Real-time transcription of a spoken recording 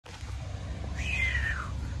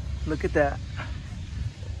Look at that.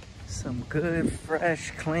 Some good,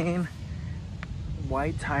 fresh, clean,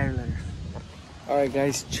 white tire letters. All right,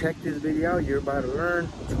 guys, check this video out. You're about to learn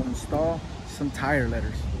to install some tire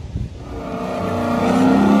letters.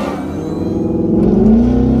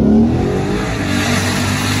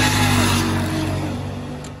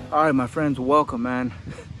 All right, my friends, welcome, man.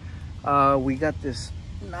 We got this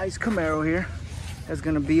nice Camaro here. That's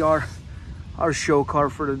gonna be our show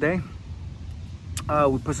car for today.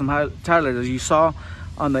 We put some tire letters. You saw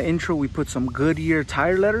on the intro, we put some Goodyear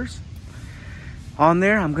tire letters on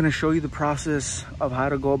there. I'm gonna show you the process of how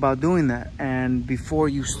to go about doing that. And before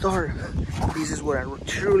you start, this is what I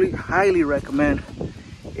truly highly recommend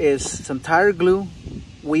is some tire glue.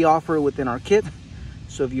 We offer it within our kit.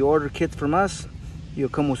 So if you order kits from us, you'll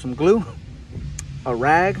come with some glue, a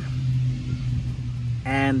rag,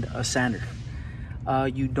 and a sander.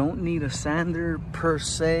 You don't need a sander per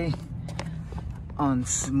se on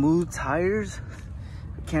smooth tires.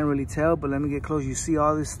 I can't really tell, but let me get close. You see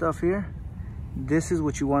all this stuff here? This is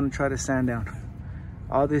what you want to try to sand down.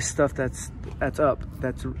 All this stuff that's up,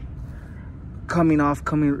 that's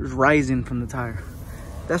rising from the tire.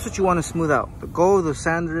 That's what you want to smooth out. The goal of the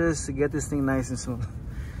sander is to get this thing nice and smooth,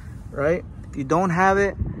 right? If you don't have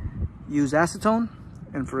it, use acetone.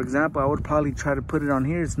 And for example, I would probably try to put it on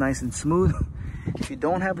here. It's nice and smooth. If you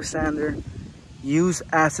don't have a sander, use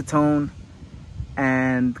acetone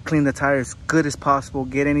and clean the tire as good as possible.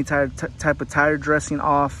 Get any type of tire dressing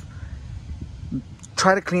off.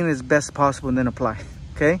 Try to clean it as best as possible and then apply,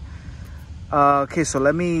 okay? Okay, so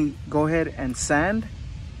let me go ahead and sand,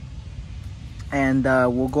 and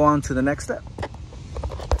we'll go on to the next step.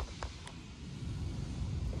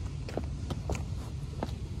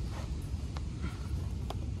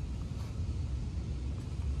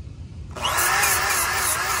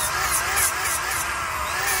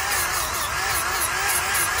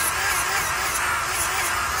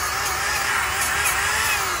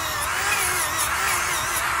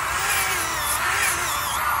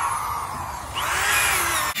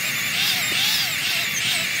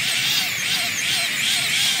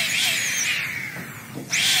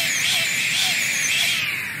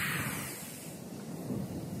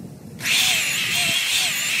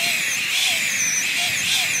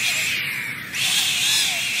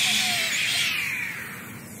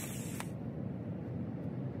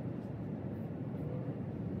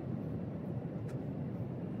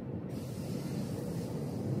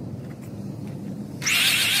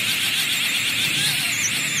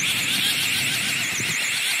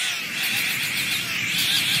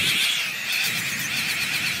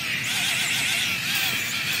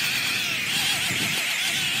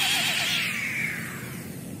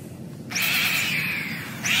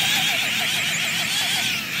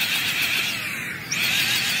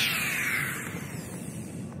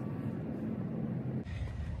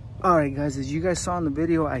 All right, guys, as you guys saw in the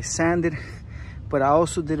video, I sanded, but I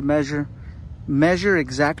also did measure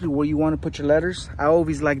exactly where you want to put your letters. I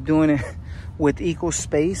always like doing it with equal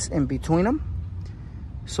space in between them.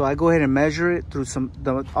 So I go ahead and measure it through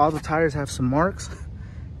all the tires have some marks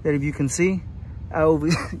that, if you can see, I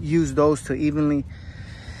always use those to evenly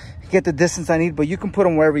get the distance I need, but you can put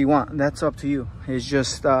them wherever you want. That's up to you. It's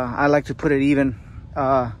just, I like to put it even.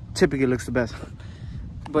 Typically it looks the best.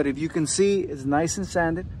 But if you can see, it's nice and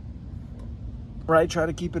sanded. Right, try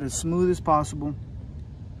to keep it as smooth as possible.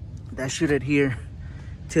 That should adhere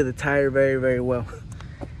to the tire very, very well.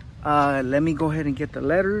 Let me go ahead and get the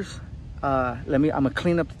letters. I'm gonna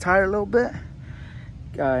clean up the tire a little bit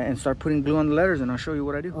and start putting glue on the letters, and I'll show you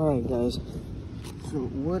what I do. All right, guys, so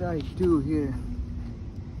what I do here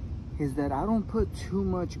is that I don't put too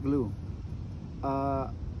much glue. I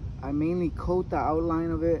mainly coat the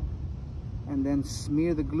outline of it and then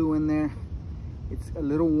smear the glue in there. It's a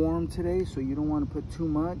little warm today, so you don't want to put too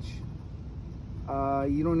much.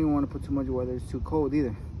 You don't even want to put too much whether it's too cold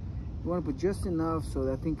either. You want to put just enough so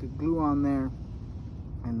that thing could glue on there,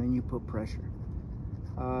 and then you put pressure.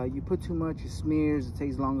 You put too much, it smears, it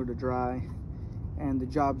takes longer to dry, and the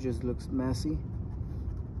job just looks messy.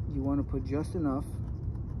 You want to put just enough,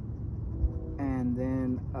 and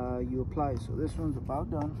then you apply. So this one's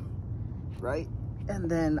about done, right?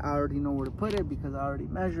 And then I already know where to put it because I already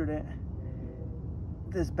measured it.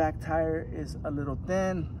 This back tire is a little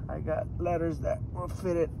thin. I got letters that will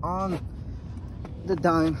fit it on the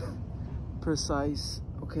dime precise.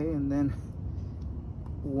 Okay, and then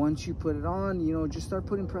once you put it on, you know, just start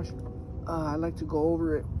putting pressure. I like to go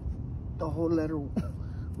over it, the whole letter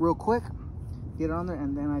real quick, get on there,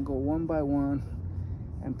 and then I go one by one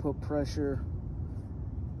and put pressure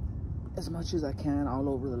as much as I can all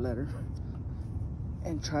over the letter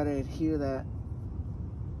and try to adhere that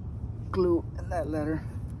glue in that letter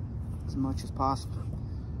as much as possible.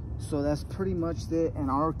 So that's pretty much it.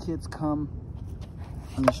 And our kits come,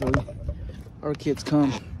 let me show you, our kits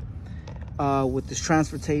come with this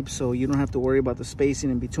transfer tape, so you don't have to worry about the spacing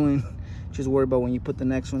in between. Just worry about when you put the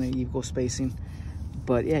next one, equal spacing.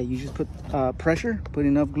 But yeah, you just put pressure, put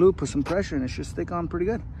enough glue, put some pressure, and it should stick on pretty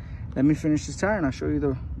good. Let me finish this tire and I'll show you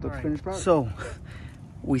the finished product. So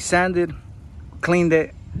we sanded, cleaned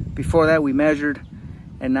it. Before that we measured,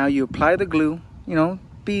 and now you apply the glue. You know,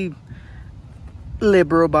 be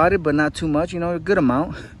liberal about it, but not too much, you know, a good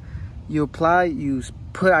amount. You apply,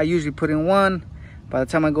 I usually put in one. By the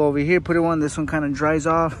time I go over here, put in one, this one kind of dries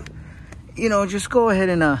off. You know, just go ahead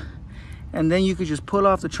and then you could just pull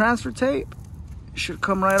off the transfer tape. It should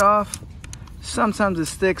come right off. Sometimes it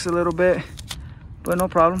sticks a little bit, but no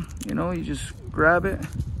problem. You know, you just grab it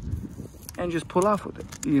and just pull off with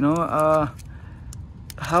it. You know,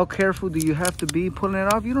 how careful do you have to be pulling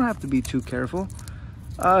it off? You don't have to be too careful.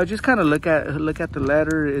 Just kind of look at the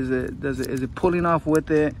letter. Is it pulling off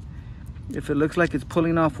with it? If it looks like it's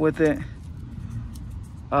pulling off with it,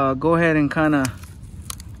 go ahead and kind of,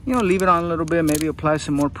 you know, leave it on a little bit. Maybe apply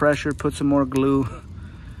some more pressure, put some more glue.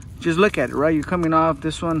 Just look at it, right? You're coming off.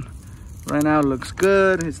 This one right now looks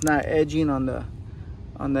good. It's not edging on the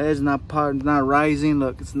edge, not rising.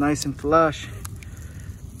 Look, it's nice and flush.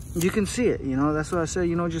 You can see it, you know. That's what I said,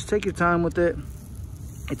 you know, just take your time with it.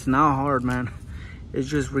 It's not hard, man. It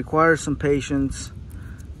just requires some patience,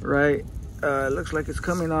 right? It looks like it's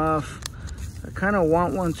coming off. I kind of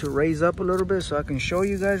want one to raise up a little bit so I can show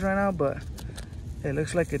you guys right now, but it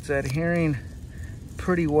looks like it's adhering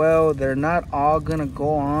pretty well. They're not all gonna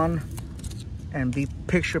go on and be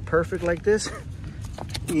picture perfect like this.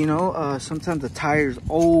 You know, sometimes the tire's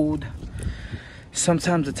old.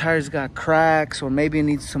 Sometimes the tires got cracks, or maybe it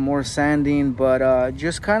needs some more sanding, but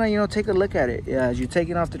just kind of, you know, take a look at it. Yeah, as you're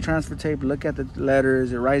taking off the transfer tape, look at the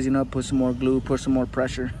letters. They're rising up, put some more glue, put some more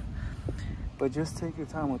pressure. But just take your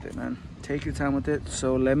time with it, man. Take your time with it.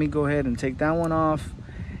 So let me go ahead and take that one off,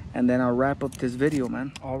 and then I'll wrap up this video,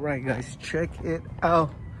 man. All right, guys, check it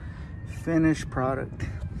out. Finished product.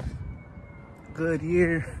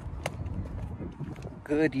 Goodyear.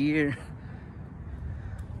 Goodyear.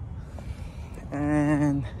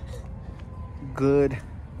 And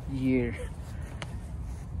Goodyear.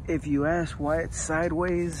 If you ask why it's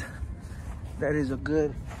sideways, that is a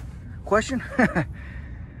good question.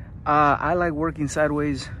 I like working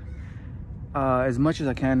sideways as much as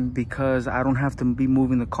I can because I don't have to be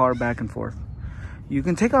moving the car back and forth. You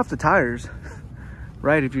can take off the tires,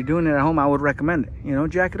 right? If you're doing it at home, I would recommend it. You know,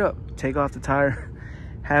 jack it up, take off the tire,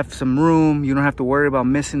 have some room. You don't have to worry about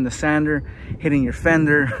missing the sander, hitting your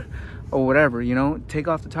fender, or whatever. You know, take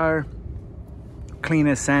off the tire, clean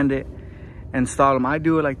it, sand it, install them. I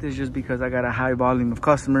do it like this just because I got a high volume of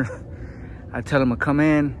customers. I tell them to come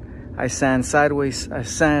in, I sand sideways, I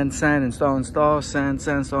sand, install, sand,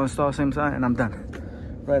 install, same side, and I'm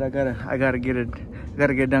done. Right? I gotta get it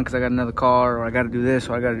done because I got another car, or I gotta do this,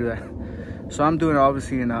 or I gotta do that. So I'm doing it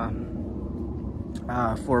obviously in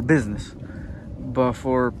for business, but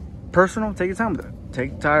for personal, take your time with it.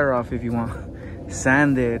 Take the tire off if you want.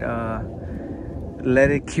 Sand it,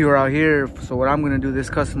 let it cure out here. So what I'm gonna do, this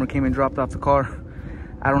customer came and dropped off the car.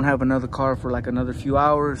 I don't have another car for like another few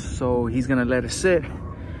hours, so he's gonna let it sit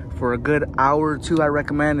for a good hour or two. I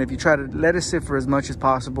recommend, if you try to let it sit for as much as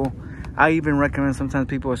possible. I even recommend sometimes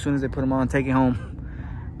people, as soon as they put them on, take it home,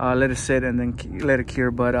 let it sit and then let it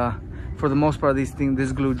cure. But for the most part, this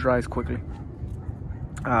glue dries quickly,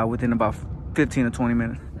 within about 15 to 20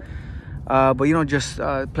 minutes. But you know, just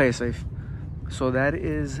play it safe. So that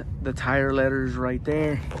is the tire letters right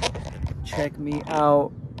there. Check me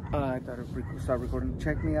out. I thought I'd start recording.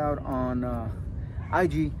 Check me out on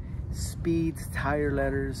IG, Speeds Tire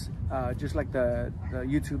Letters. Just like the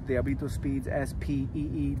YouTube, the Diablito Speeds,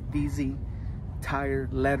 SPEEDZ Tire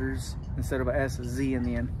Letters, instead of a S, a Z in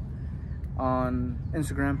the end. On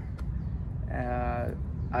Instagram,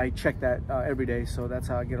 I check that every day, so that's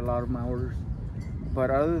how I get a lot of my orders. But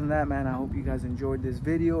other than that, man, I hope you guys enjoyed this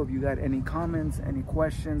video. If you got any comments, any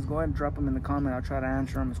questions, go ahead and drop them in the comment. I'll try to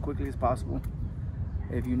answer them as quickly as possible.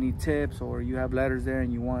 If you need tips or you have letters there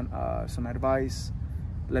and you want some advice,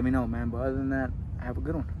 let me know, man. But other than that, have a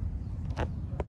good one.